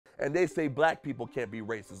and they say black people can't be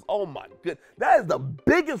racist. Oh my goodness. That is the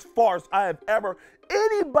biggest farce I have ever.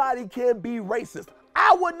 Anybody can be racist.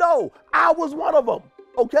 I would know. I was one of them,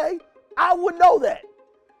 okay? I would know that.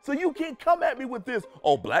 So you can't come at me with this,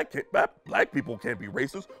 oh, black people can't be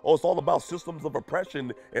racist. Oh, it's all about systems of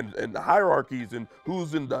oppression and hierarchies and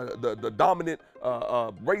who's in the dominant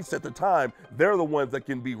race at the time. They're the ones that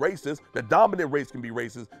can be racist. The dominant race can be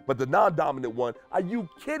racist, but the non-dominant one, are you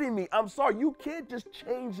kidding me? I'm sorry, you can't just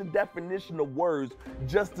change the definition of words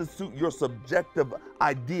just to suit your subjective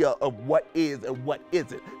idea of what is and what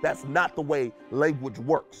isn't. That's not the way language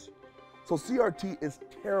works. So CRT is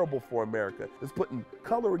terrible for America. It's putting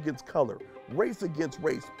color against color, race against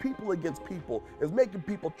race, people against people. It's making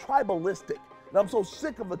people tribalistic. And I'm so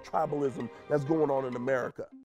sick of the tribalism that's going on in America.